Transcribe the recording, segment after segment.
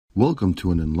Welcome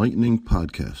to an enlightening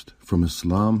podcast from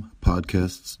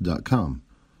IslamPodcasts.com.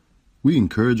 We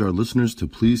encourage our listeners to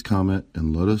please comment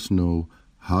and let us know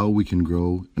how we can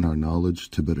grow in our knowledge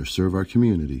to better serve our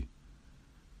community.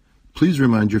 Please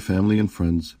remind your family and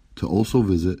friends to also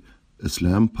visit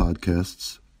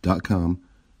IslamPodcasts.com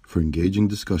for engaging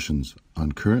discussions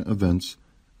on current events,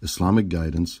 Islamic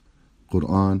guidance,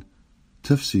 Quran,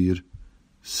 tafsir,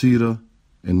 seerah,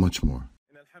 and much more.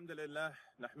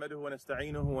 نحمده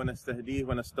ونستعينه ونستهديه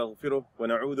ونستغفره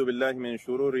ونعوذ بالله من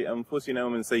شرور أنفسنا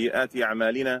ومن سيئات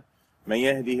أعمالنا من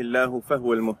يهده الله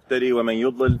فهو المهتدي ومن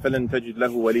يضلل فلن تجد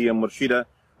له وليا مرشدا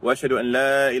وأشهد أن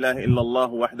لا إله إلا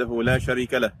الله وحده لا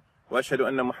شريك له وأشهد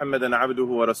أن محمدا عبده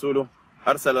ورسوله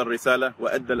أرسل الرسالة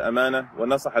وأدى الأمانة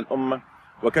ونصح الأمة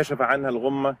وكشف عنها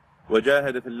الغمة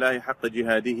وجاهد في الله حق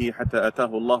جهاده حتى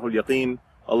أتاه الله اليقين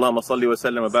اللهم صل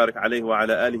وسلم وبارك عليه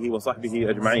وعلى آله وصحبه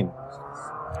أجمعين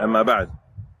أما بعد.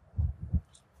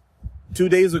 2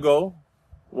 days ago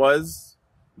was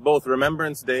both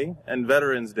Remembrance Day and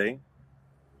Veterans Day.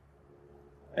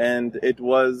 And it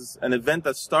was an event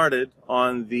that started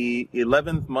on the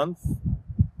 11th month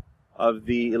of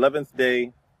the 11th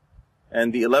day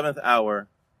and the 11th hour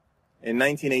in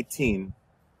 1918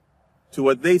 to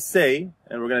what they say,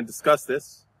 and we're going to discuss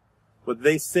this, what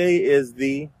they say is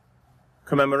the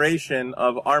commemoration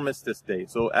of Armistice Day.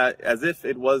 So as if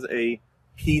it was a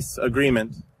peace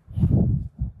agreement.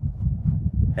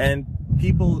 And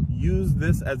people use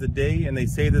this as a day, and they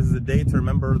say this is a day to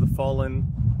remember the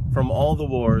fallen from all the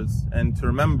wars and to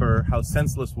remember how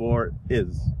senseless war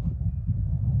is.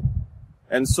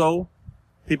 And so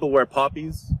people wear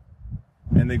poppies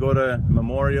and they go to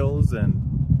memorials and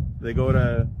they go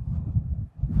to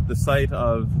the site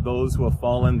of those who have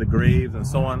fallen, the graves and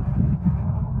so on.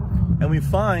 And we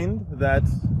find that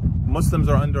Muslims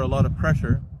are under a lot of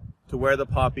pressure to wear the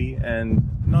poppy, and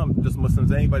not just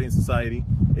Muslims, anybody in society.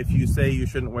 If you say you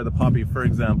shouldn't wear the poppy, for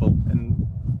example, and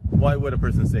why would a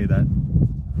person say that?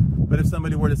 But if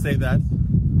somebody were to say that,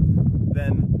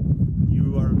 then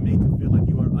you are made to feel like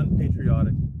you are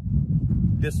unpatriotic,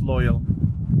 disloyal,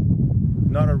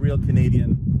 not a real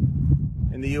Canadian,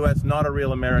 in the US, not a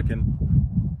real American,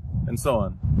 and so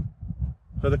on.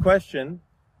 So the question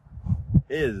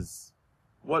is,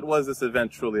 what was this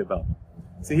event truly about?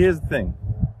 See, here's the thing.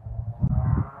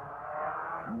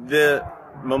 The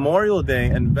Memorial Day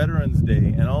and Veterans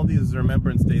Day and all these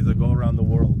Remembrance Days that go around the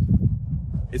world,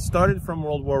 it started from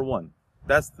World War I.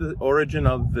 That's the origin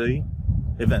of the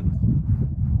event.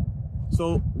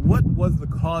 So what was the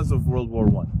cause of World War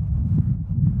I?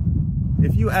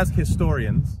 If you ask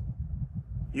historians,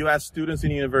 you ask students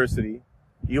in university,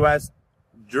 you ask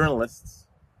journalists,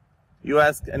 you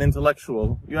ask an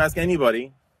intellectual, you ask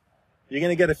anybody, you're going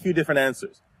to get a few different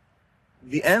answers.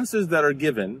 The answers that are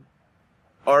given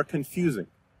are confusing.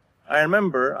 I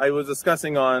remember I was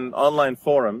discussing on online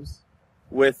forums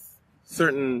with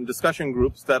certain discussion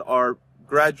groups that are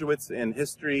graduates in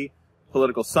history,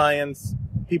 political science,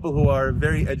 people who are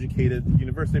very educated,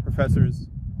 university professors.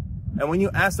 And when you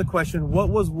ask the question, what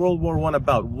was World War I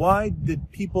about? Why did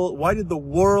the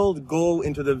world go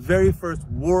into the very first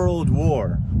World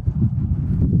War?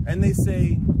 And they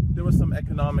say there was some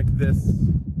economic this,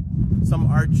 some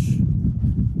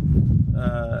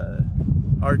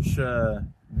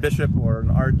archbishop or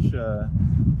an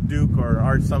archduke or an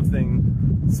arch something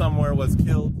somewhere was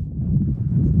killed.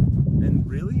 And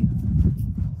really?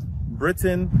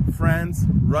 Britain, France,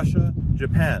 Russia,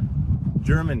 Japan,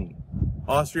 Germany,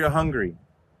 Austria-Hungary,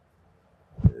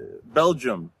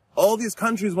 Belgium, all these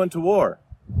countries went to war.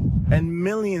 And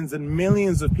millions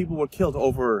of people were killed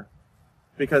over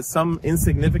because some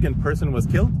insignificant person was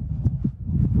killed.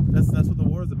 That's what the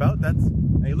war is about. Now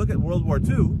you look at World War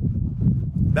II,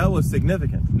 that was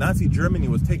significant. Nazi Germany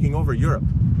was taking over Europe,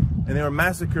 and they were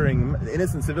massacring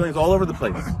innocent civilians all over the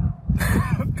place.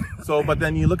 So, but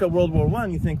then you look at World War I,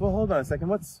 you think, well, hold on a second,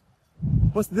 what's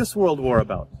this World War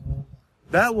about?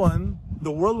 That one,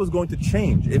 the world was going to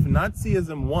change. If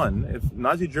Nazism won, if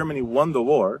Nazi Germany won the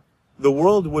war, the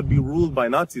world would be ruled by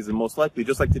Nazism, most likely,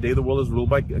 just like today the world is ruled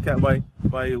by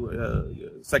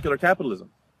secular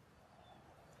capitalism.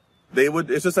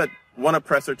 It's just that one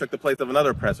oppressor took the place of another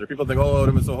oppressor. People think, oh, it would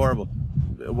have been so horrible.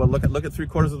 Well, look at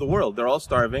 3/4 of the world. They're all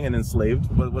starving and enslaved.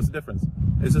 What's the difference?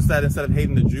 It's just that instead of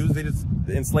hating the Jews, they just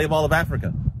enslave all of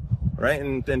Africa, right?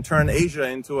 And turn Asia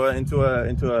into a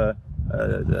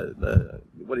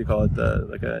what do you call it?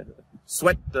 Like a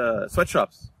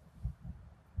sweatshops.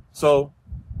 So,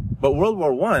 but World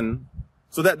War I,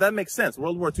 so that makes sense.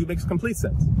 World War II makes complete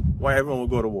sense. Why everyone will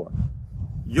go to war.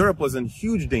 Europe was in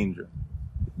huge danger.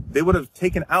 They would have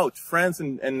taken out France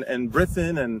and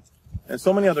Britain and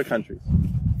so many other countries.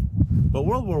 But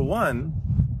World War I,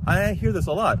 I hear this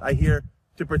a lot. I hear,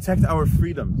 to protect our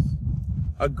freedoms,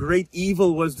 a great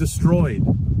evil was destroyed.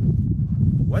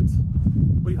 What?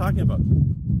 What are you talking about?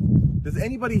 Does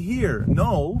anybody here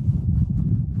know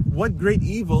what great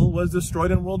evil was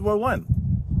destroyed in World War I?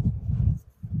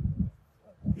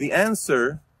 The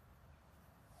answer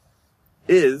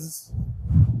is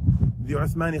the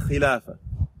Uthmani Khilafah.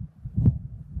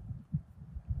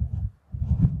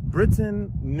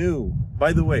 Britain knew,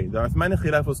 by the way, the Uthmani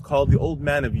Khilafah was called the old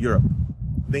man of Europe.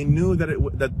 They knew that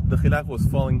that the Khilafah was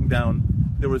falling down.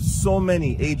 There were so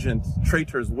many agents,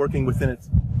 traitors working within it,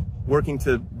 working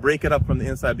to break it up from the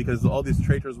inside, because all these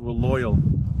traitors were loyal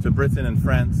to Britain and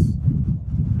France.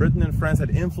 Britain and France had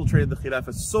infiltrated the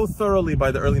Khilafah so thoroughly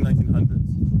by the early 1900s.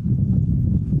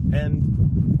 And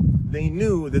they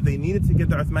knew that they needed to get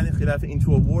the Uthmani Khilafah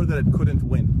into a war that it couldn't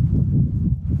win.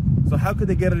 So how could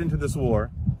they get it into this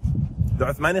war? The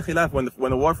Uthmani Khilafah,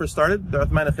 when the war first started, the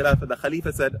Uthmani Khilafah, the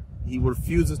Khalifa said he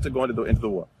refuses to go into the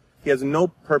war. He has no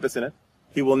purpose in it.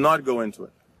 He will not go into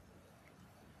it.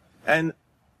 And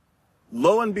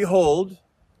lo and behold,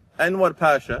 Anwar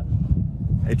Pasha,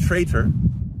 a traitor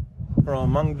from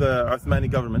among the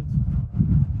Uthmani government,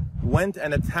 went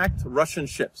and attacked Russian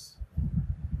ships.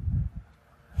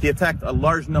 He attacked a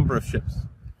large number of ships.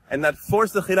 And that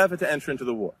forced the Khilafah to enter into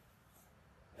the war.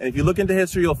 And if you look into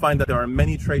history, you'll find that there are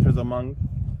many traitors among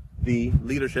the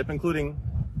leadership, including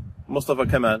Mustafa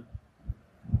Kemal.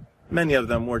 Many of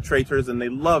them were traitors, and they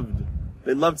loved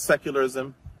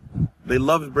secularism. They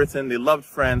loved Britain. They loved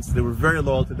France. They were very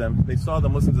loyal to them. They saw the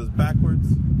Muslims as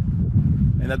backwards,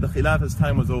 and that the Khilafah's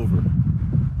time was over.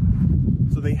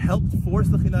 So they helped force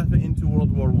the Khilafah into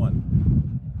World War I.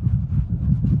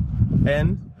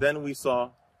 And then we saw,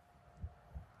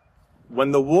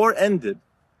 when the war ended,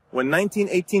 when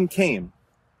 1918 came,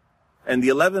 and the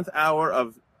 11th hour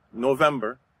of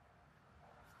November,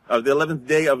 of the 11th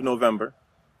day of November,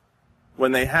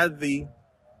 when they had the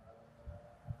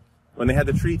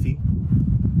treaty,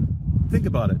 think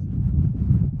about it.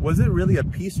 Was it really a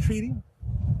peace treaty?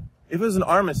 If it was an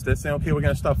armistice, saying, okay, we're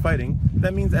going to stop fighting,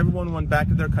 that means everyone went back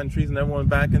to their countries, and everyone went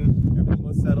back, and everything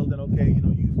was settled, and okay,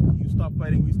 you stop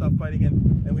fighting, we stop fighting,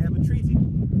 and we have a treaty.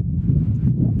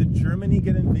 Did Germany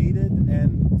get invaded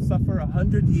and suffer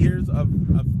 100 years of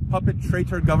puppet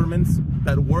traitor governments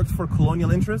that worked for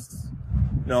colonial interests?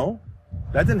 No,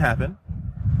 that didn't happen.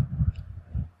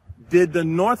 Did the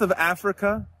north of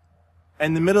Africa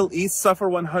and the Middle East suffer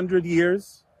 100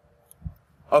 years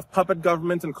of puppet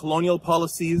government and colonial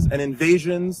policies and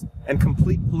invasions and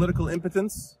complete political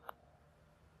impotence?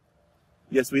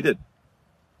 Yes, we did.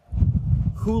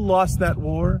 Who lost that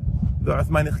war? The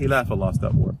Uthmani Khilafah lost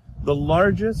that war. The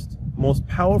largest, most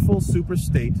powerful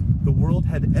super-state the world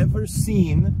had ever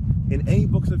seen in any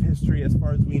books of history as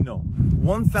far as we know.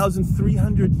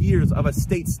 1,300 years of a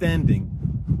state standing,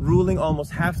 ruling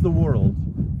almost half the world,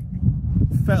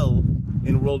 fell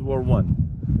in World War I.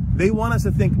 They want us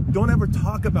to think, don't ever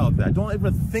talk about that. Don't ever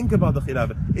think about the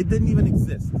Khilafah. It didn't even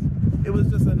exist. It was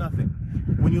just a nothing.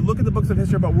 When you look at the books of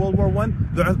history about World War I,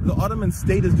 the Ottoman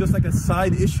state is just like a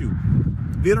side issue.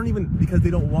 They don't even, because they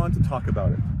don't want to talk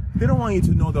about it. They don't want you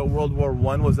to know that World War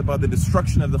I was about the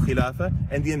destruction of the Khilafah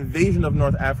and the invasion of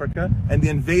North Africa and the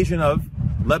invasion of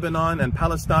Lebanon and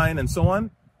Palestine and so on.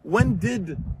 When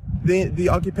did the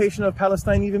occupation of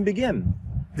Palestine even begin?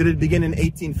 Did it begin in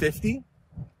 1850?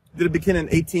 Did it begin in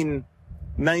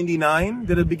 1899?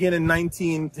 Did it begin in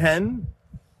 1910?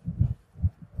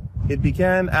 It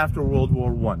began after World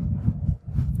War I.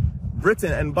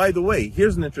 Britain, and by the way,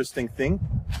 here's an interesting thing.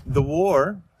 The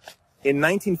war in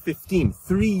 1915,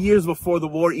 3 years before the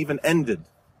war even ended,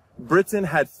 Britain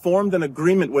had formed an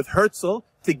agreement with Herzl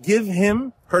to give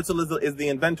him, Herzl is the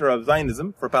inventor of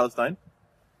Zionism for Palestine.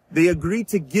 They agreed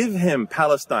to give him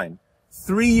Palestine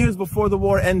 3 years before the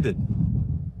war ended.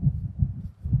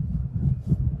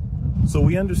 So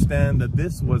we understand that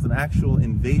this was an actual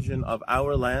invasion of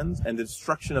our lands and the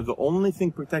destruction of the only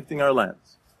thing protecting our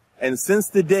lands. And since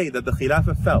the day that the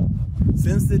Khilafah fell,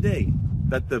 since the day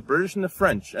that the British and the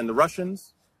French and the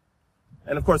Russians,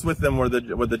 and of course with them were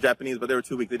the Japanese, but they were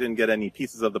too weak, they didn't get any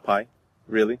pieces of the pie,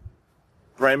 really.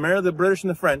 Primarily the British and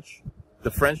the French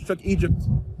took Egypt,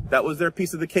 that was their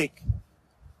piece of the cake.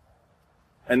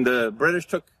 And the British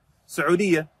took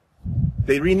Saudi,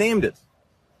 they renamed it.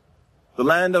 The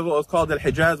land of what was called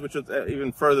Al-Hijaz, which was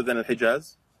even further than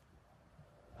Al-Hijaz.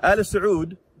 Al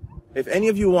Saud, if any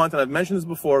of you want, and I've mentioned this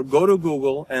before, go to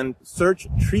Google and search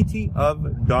Treaty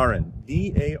of Darin,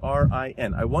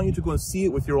 D-A-R-I-N. I want you to go and see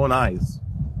it with your own eyes.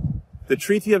 The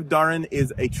Treaty of Darin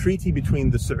is a treaty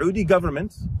between the Saudi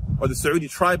government, or the Saudi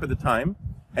tribe at the time,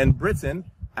 and Britain,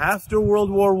 after World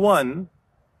War I,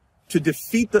 to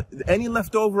defeat any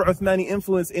leftover Uthmani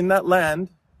influence in that land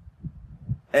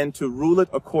and to rule it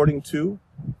according to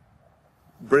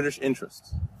British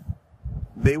interests.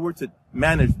 They were to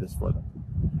manage this for them.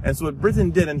 And so what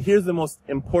Britain did, and here's the most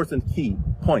important key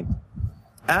point.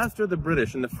 After the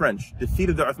British and the French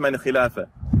defeated the Uthmani Khilafah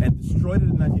and destroyed it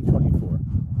in 1924,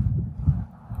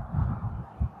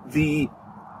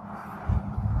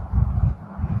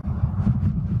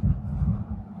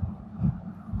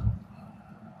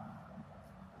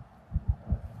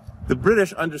 the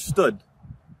British understood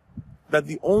that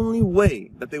the only way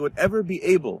that they would ever be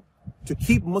able to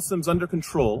keep Muslims under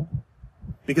control,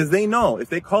 because they know if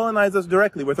they colonize us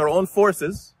directly with our own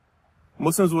forces,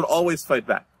 Muslims would always fight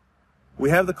back. We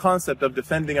have the concept of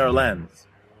defending our lands.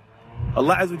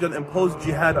 Allah Azza wa Jalla imposed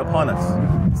jihad upon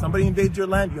us. Somebody invades your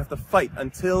land, you have to fight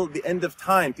until the end of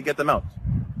time to get them out.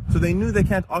 So they knew they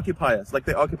can't occupy us like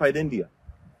they occupied India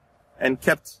and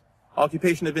kept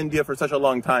occupation of India for such a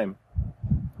long time.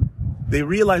 They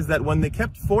realized that when they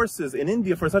kept forces in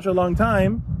India for such a long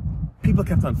time, people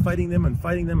kept on fighting them and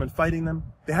fighting them and fighting them.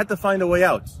 They had to find a way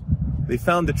out. They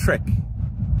found the trick.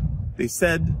 They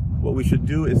said, what we should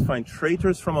do is find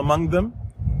traitors from among them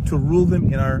to rule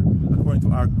them according to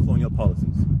our colonial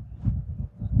policies.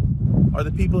 Are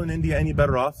the people in India any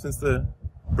better off since the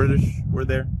British were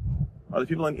there? Are the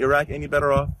people in Iraq any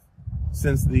better off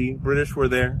since the British were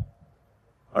there?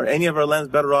 Are any of our lands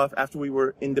better off after we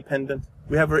were independent?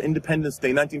 We have our Independence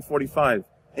Day, 1945,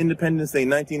 Independence Day,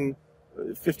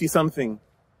 1950-something.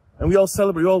 And we all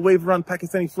celebrate, we all wave around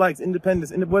Pakistani flags,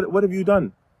 independence. What have you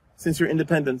done since your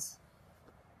independence?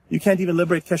 You can't even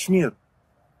liberate Kashmir.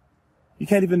 You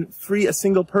can't even free a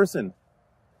single person.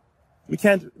 We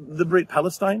can't liberate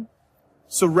Palestine.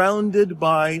 Surrounded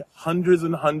by hundreds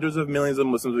and hundreds of millions of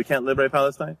Muslims, we can't liberate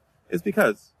Palestine. It's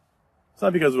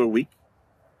not because we're weak.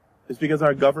 It's because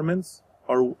our governments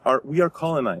we are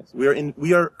colonized.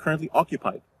 We are currently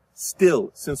occupied,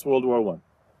 still, since World War I.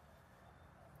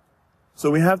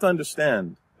 So we have to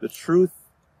understand the truth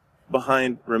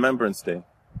behind Remembrance Day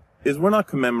is we're not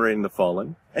commemorating the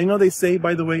fallen. And you know, they say,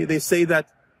 by the way, they say that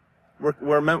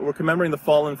we're commemorating the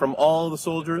fallen from all the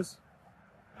soldiers,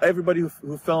 everybody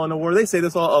who fell in a war. They say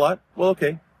this a lot. Well,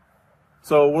 okay.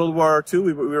 So World War II,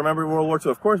 we remember World War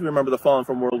II. Of course we remember the fallen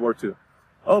from World War II.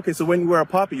 Okay, so when you wear a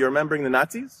poppy, you're remembering the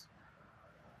Nazis?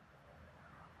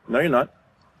 No, you're not.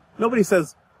 Nobody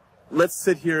says, let's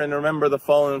sit here and remember the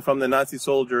fallen from the Nazi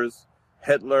soldiers,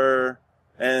 Hitler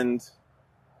and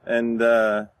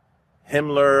Himmler,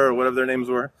 or whatever their names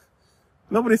were.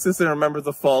 Nobody sits there and remembers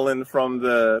the fallen from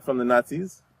the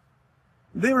Nazis.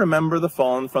 They remember the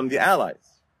fallen from the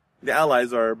Allies. The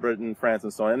Allies are Britain, France,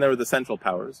 and so on, and they were the Central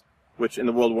Powers, which in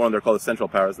the World War I they're called the Central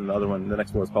Powers, and the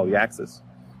next war is called the Axis.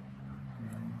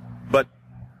 But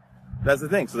that's the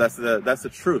thing. So that's the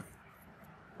truth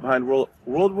behind World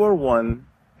War I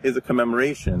is a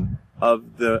commemoration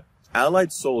of the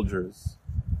Allied soldiers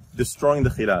destroying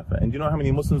the Khilafah. And do you know how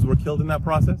many Muslims were killed in that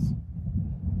process?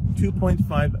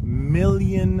 2.5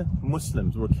 million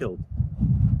Muslims were killed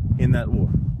in that war.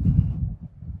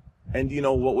 And do you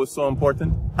know what was so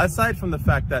important? Aside from the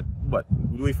fact that,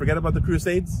 do we forget about the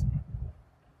Crusades?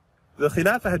 The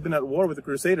Khilafah had been at war with the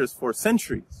Crusaders for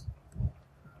centuries.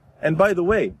 And by the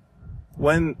way,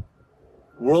 when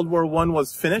World War I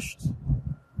was finished,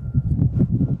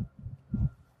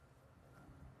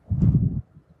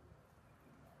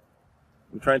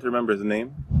 I'm trying to remember his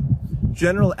name.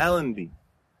 General Allenby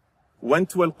went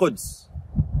to Al-Quds,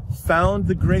 found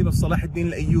the grave of Salah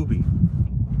ad-Din al-Ayyubi,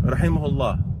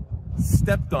 rahimahullah,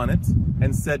 stepped on it,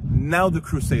 and said, now the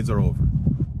Crusades are over.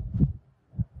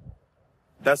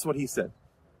 That's what he said.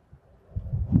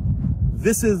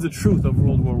 This is the truth of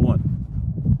World War I.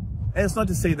 And it's not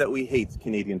to say that we hate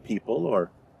Canadian people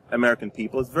or American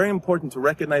people. It's very important to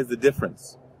recognize the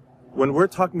difference. When we're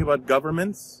talking about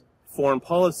governments, foreign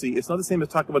policy, it's not the same as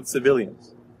talking about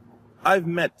civilians. I've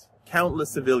met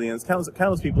countless civilians,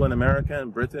 countless people in America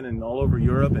and Britain and all over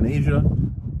Europe and Asia.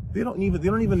 They don't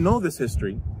even know this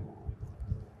history.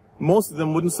 Most of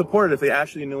them wouldn't support it if they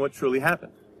actually knew what truly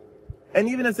happened. And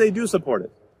even if they do support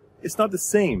it, it's not the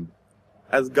same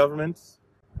as governments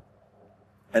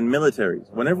and militaries.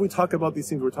 Whenever we talk about these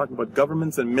things, we're talking about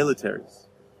governments and militaries.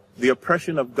 The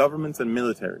oppression of governments and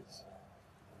militaries.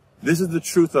 This is the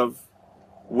truth of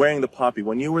wearing the poppy.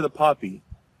 When you wear the poppy,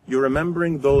 you're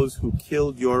remembering those who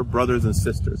killed your brothers and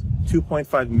sisters.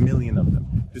 2.5 million of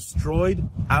them. Destroyed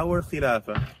our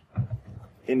Khilafah,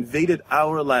 invaded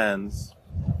our lands,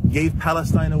 gave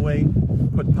Palestine away,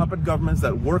 put puppet governments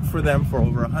that worked for them for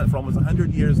almost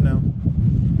 100 years now,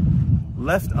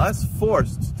 left us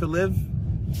forced to live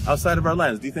outside of our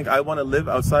lands. Do you think I want to live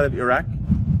outside of Iraq?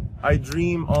 I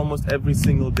dream almost every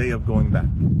single day of going back.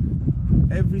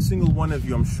 Every single one of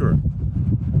you, I'm sure,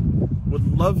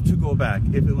 would love to go back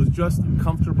if it was just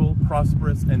comfortable,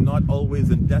 prosperous, and not always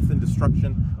in death and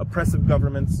destruction, oppressive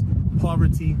governments,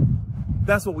 poverty.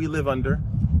 That's what we live under.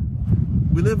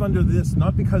 We live under this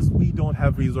not because we don't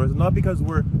have resources, not because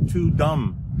we're too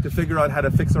dumb to figure out how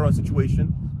to fix our own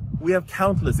situation. We have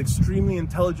countless extremely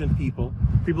intelligent people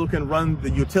who can run the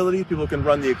utilities, people who can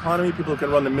run the economy, people who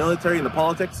can run the military and the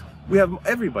politics. We have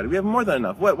everybody. We have more than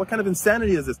enough. What kind of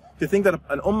insanity is this to think that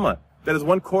an ummah that is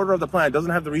 1/4 of the planet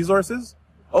doesn't have the resources?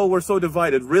 Oh, we're so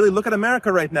divided. Really? Look at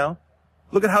America right now.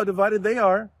 Look at how divided they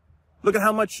are. Look at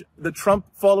how much the Trump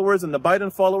followers and the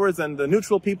Biden followers and the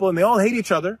neutral people, and they all hate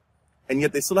each other, and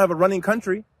yet they still have a running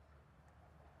country.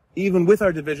 Even with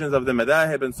our divisions of the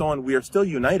madahib and so on, we are still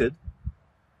united.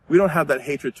 We don't have that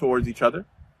hatred towards each other.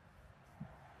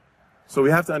 So we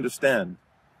have to understand,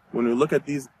 when we look at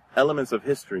these elements of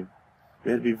history,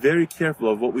 we have to be very careful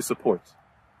of what we support.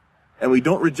 And we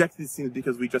don't reject these things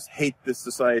because we just hate this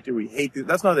society, we hate this.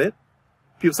 That's not it.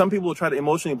 Some people will try to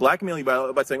emotionally blackmail you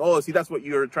by saying, oh, see, that's what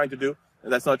you're trying to do.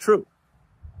 And that's not true.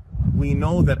 We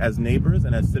know that as neighbors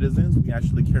and as citizens, we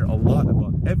actually care a lot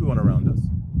about everyone around us.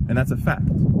 And that's a fact.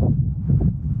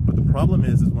 But the problem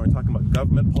is when we're talking about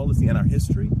government policy and our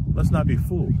history, let's not be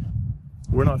fooled.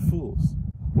 We're not fools.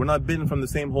 We're not bitten from the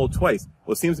same hole twice.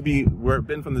 Well, it seems to be we're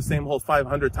bitten from the same hole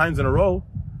 500 times in a row.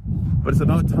 But it's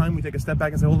about time we take a step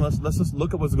back and say, hold on, let's just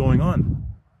look at what's going on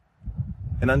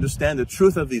and understand the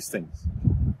truth of these things.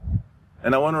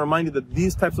 And I want to remind you that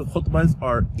these types of khutbahs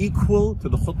are equal to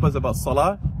the khutbahs about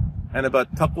salah and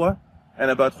about taqwa and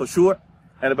about khushu'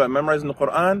 and about memorizing the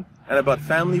Quran and about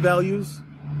family values.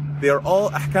 They are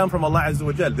all ahkam from Allah Azza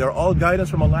wa Jal. They are all guidance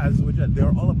from Allah Azza wa Jal. They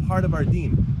are all a part of our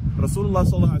deen. Rasulullah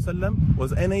Sallallahu Alaihi Wasallam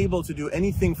was unable to do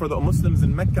anything for the Muslims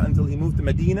in Mecca until he moved to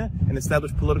Medina and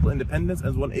established political independence,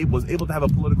 and was able to have a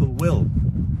political will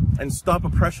and stop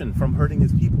oppression from hurting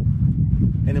his people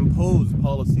and impose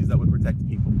policies that would protect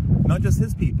people. Not just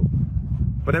his people,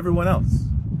 but everyone else.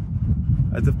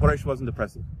 As if Quraysh wasn't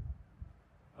oppressive.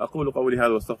 أقول قولي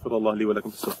هذا واستغفر الله لي ولكم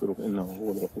فاستغفروه إنه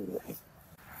هو الغفور الرحيم.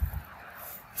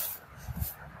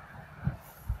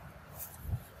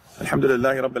 الحمد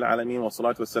لله رب العالمين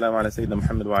والصلاة والسلام على سيدنا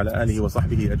محمد وعلى آله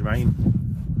وصحبه أجمعين.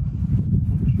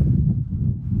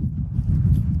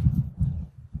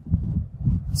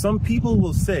 Some people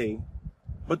will say,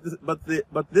 but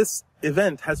this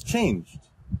event has changed.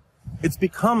 It's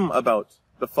become about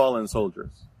the fallen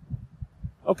soldiers.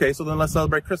 Okay, so then let's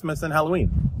celebrate Christmas and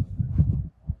Halloween.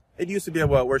 It used to be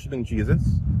about worshiping Jesus.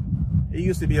 It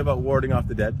used to be about warding off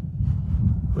the dead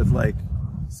with like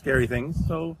scary things.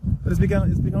 But it's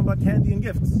become about candy and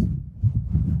gifts.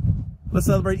 Let's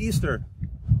celebrate Easter.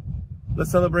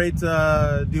 Let's celebrate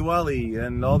Diwali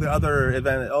and all the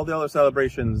other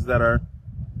celebrations that are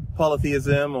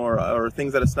polytheism or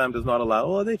things that Islam does not allow.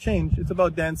 Well, they change. It's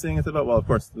about dancing. It's about, well, of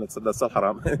course, that's not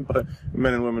haram, but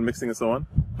men and women mixing and so on.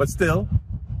 But still,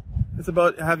 it's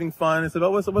about having fun. It's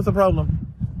about what's the problem?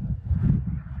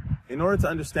 In order to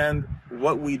understand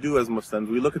what we do as Muslims,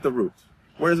 we look at the root.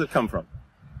 Where does it come from?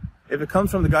 If it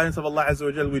comes from the guidance of Allah Azza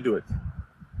wa Jal, we do it.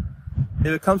 If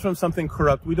it comes from something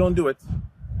corrupt, we don't do it.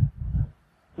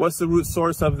 What's the root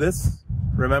source of this?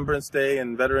 Remembrance Day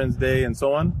and Veterans Day and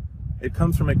so on? It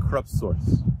comes from a corrupt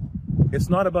source. It's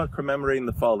not about commemorating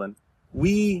the fallen.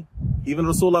 Even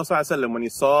Rasulullah ﷺ, when he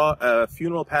saw a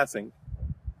funeral passing,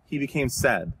 he became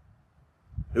sad.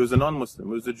 It was a non-Muslim,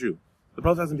 it was a Jew. The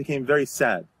Prophet ﷺ became very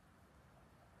sad.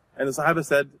 And the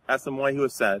Sahaba asked him why he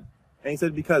was sad. And he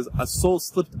said, because a soul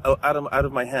slipped out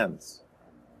of my hands.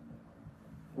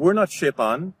 We're not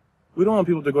shaitan. We don't want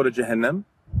people to go to Jahannam.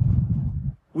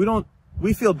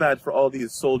 We feel bad for all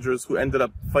these soldiers who ended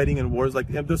up fighting in wars, like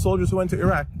the soldiers who went to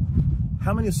Iraq.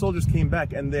 How many soldiers came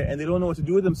back and they don't know what to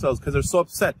do with themselves because they're so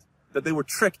upset that they were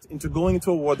tricked into going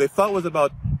into a war they thought was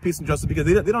about peace and justice because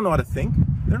they don't know how to think.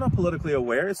 They're not politically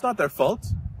aware. It's not their fault.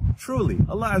 Truly,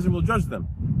 Allah Azza will judge them.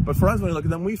 But for us, when we look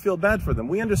at them, we feel bad for them.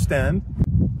 We understand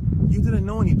you didn't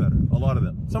know any better, a lot of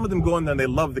them. Some of them go in there and they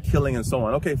love the killing and so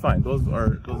on. Okay, fine. Those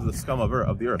are the scum of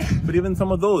the earth. But even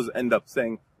some of those end up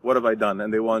saying, what have I done?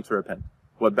 And they want to repent.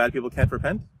 What, bad people can't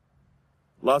repent?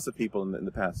 Lots of people in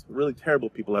the past, really terrible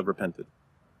people have repented.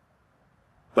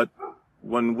 But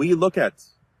when we look at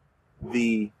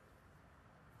the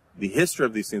history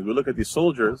of these things, we look at these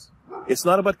soldiers, it's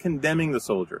not about condemning the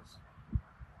soldiers.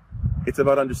 It's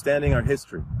about understanding our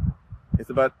history. It's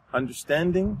about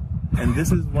understanding, and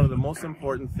this is one of the most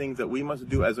important things that we must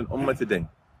do as an ummah today.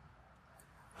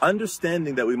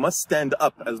 Understanding that we must stand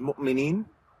up as mu'mineen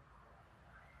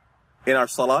in our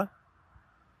salah,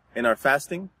 in our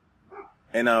fasting,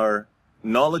 in our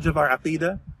knowledge of our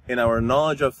aqidah, in our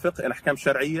knowledge of fiqh and ahkam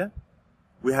shar'iyya.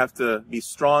 We have to be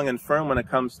strong and firm when it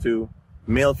comes to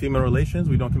male-female relations.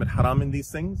 We don't commit haram in these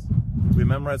things. We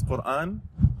memorize Quran.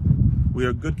 We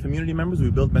are good community members. We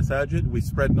build masajid. We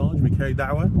spread knowledge. We carry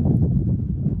da'wah.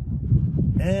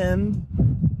 And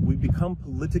we become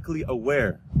politically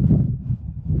aware.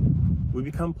 We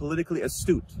become politically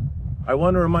astute. I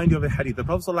want to remind you of a hadith. The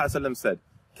Prophet ﷺ said,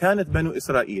 كانت بنو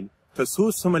إسرائيل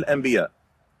تسوسهم الأنبياء.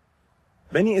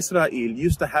 Bani Israel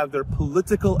used to have their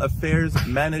political affairs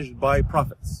managed by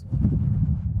prophets.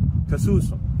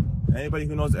 Tasusum. Anybody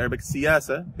who knows Arabic,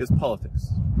 siyasa is politics.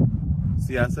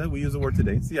 Siyasa, we use the word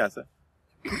today, siyasa.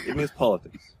 It means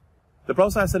politics. The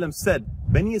Prophet ﷺ said,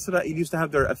 Bani Israel used to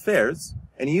have their affairs,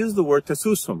 and he used the word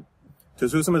tasusum.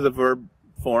 Tasusum is a verb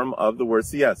form of the word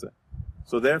siyasa.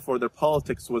 So therefore, their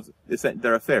politics was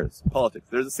their affairs, politics.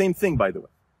 They're the same thing, by the way.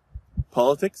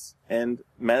 Politics and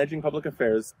managing public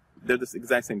affairs, they're the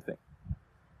exact same thing.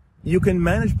 You can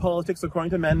manage politics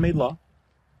according to man-made law,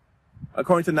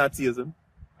 according to Nazism,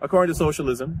 according to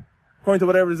socialism, according to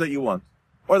whatever it is that you want,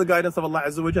 or the guidance of Allah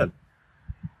Azza wa Jal.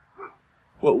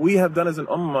 What we have done as an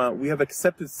ummah, we have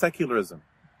accepted secularism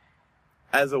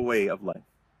as a way of life,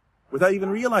 without even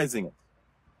realizing it.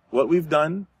 What we've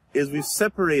done is we've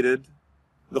separated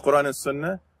the Quran and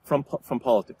Sunnah from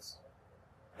politics.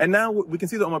 And now we can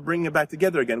see the ummah bringing it back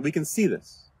together again. We can see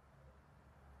this.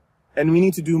 And we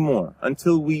need to do more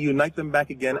until we unite them back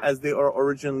again as they are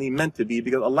originally meant to be,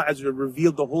 because Allah Azza wa Jalla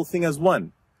revealed the whole thing as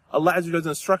one. Allah Azza wa Jalla's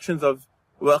instructions of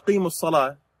وَأَقِيمُوا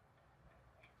الصَّلَاةِ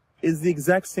is the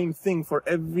exact same thing for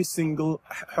every single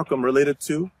hukum related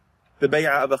to the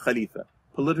bay'ah of a khalifa,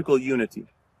 political unity,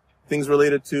 things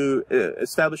related to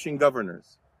establishing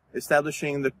governors,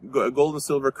 establishing the gold and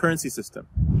silver currency system,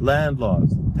 land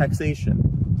laws, taxation,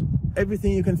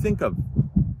 everything you can think of.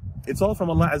 It's all from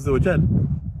Allah Azza wa Jalla.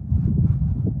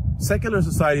 Secular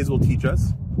societies will teach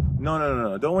us,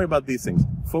 no, don't worry about these things.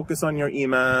 Focus on your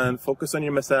iman, focus on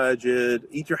your masajid,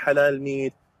 eat your halal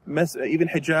meat, even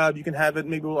hijab, you can have it,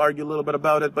 maybe we'll argue a little bit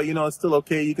about it, but it's still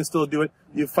okay, you can still do it.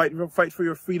 You fight for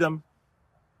your freedom.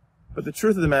 But the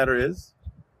truth of the matter is,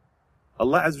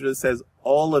 Allah Azza wa Jalla says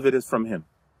all of it is from Him.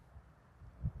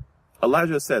 Allah Azza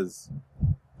wa Jalla says,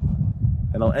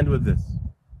 and I'll end with this.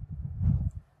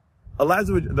 Allah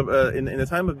Azza wa Jalla, in the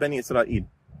time of Bani Israel,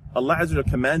 Allah Azza wa Jalla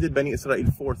commanded Bani Israel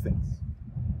 4 things.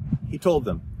 He told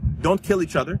them, don't kill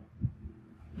each other,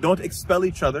 don't expel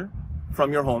each other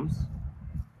from your homes,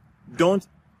 don't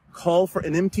call for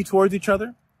enmity towards each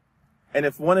other, and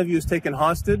if one of you is taken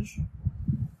hostage,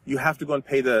 you have to go and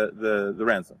pay the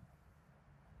ransom.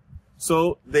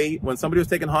 So when somebody was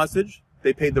taken hostage,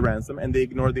 they paid the ransom and they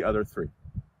ignored the other 3.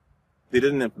 They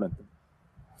didn't implement them.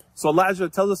 So Allah Azza wa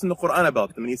Jalla tells us in the Quran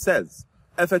about them, and He says,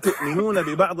 أفتؤمنون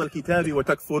ببعض الكتاب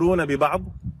وتكفرون ببعض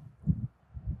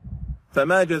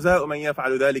فما جزاء من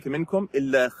يفعل ذلك منكم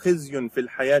إلا خزي في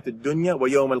الحياة الدنيا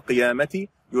ويوم القيامة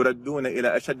يردون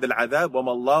إلى أشد العذاب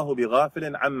وما الله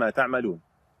بغافل عما تعملون.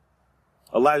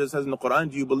 Allah just says in the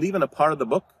Quran, do you believe in a part of the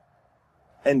book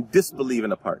and disbelieve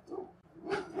in a part?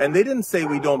 And they didn't say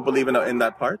we don't believe in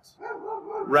that part.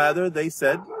 Rather, they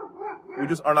said we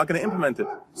just are not going to implement it.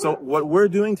 So what we're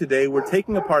doing today, we're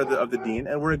taking a part of the deen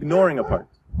and we're ignoring a part.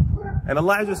 And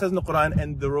Allah just says in the Quran,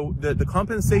 and the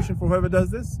compensation for whoever does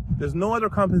this, there's no other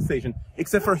compensation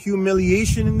except for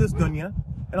humiliation in this dunya,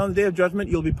 and on the day of judgment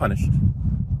you'll be punished.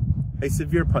 A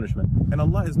severe punishment. And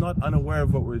Allah is not unaware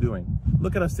of what we're doing.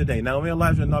 Look at us today. Now may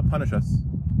Allah not punish us.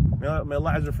 May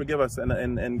Allah forgive us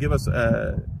and give us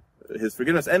His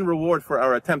forgiveness and reward for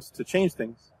our attempts to change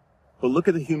things. But look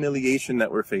at the humiliation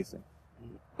that we're facing.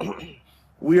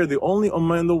 We are the only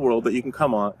ummah in the world that you can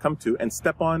come to and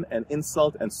step on and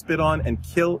insult and spit on and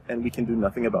kill, and we can do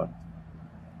nothing about it.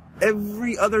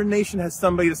 Every other nation has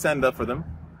somebody to stand up for them,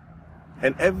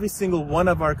 and every single one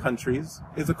of our countries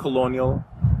is a colonial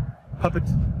puppet,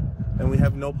 and we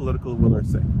have no political will or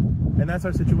say. And that's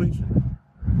our situation.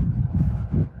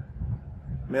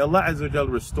 May Allah Azza wa Jal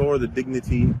restore the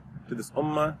dignity to this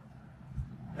ummah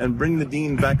and bring the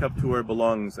deen back up to where it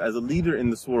belongs as a leader in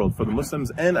this world for the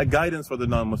Muslims and a guidance for the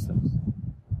non-Muslims.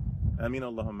 Ameen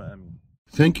Allahumma ameen.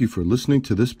 Thank you for listening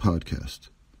to this podcast.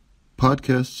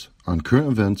 Podcasts on current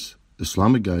events,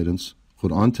 Islamic guidance,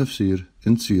 Quran tafsir,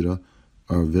 and seerah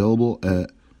are available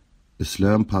at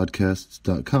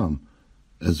islampodcasts.com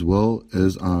as well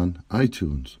as on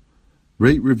iTunes.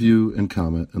 Rate, review, and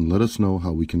comment, and let us know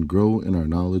how we can grow in our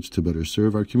knowledge to better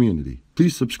serve our community.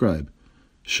 Please subscribe.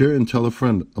 Share and tell a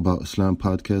friend about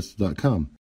islampodcasts.com.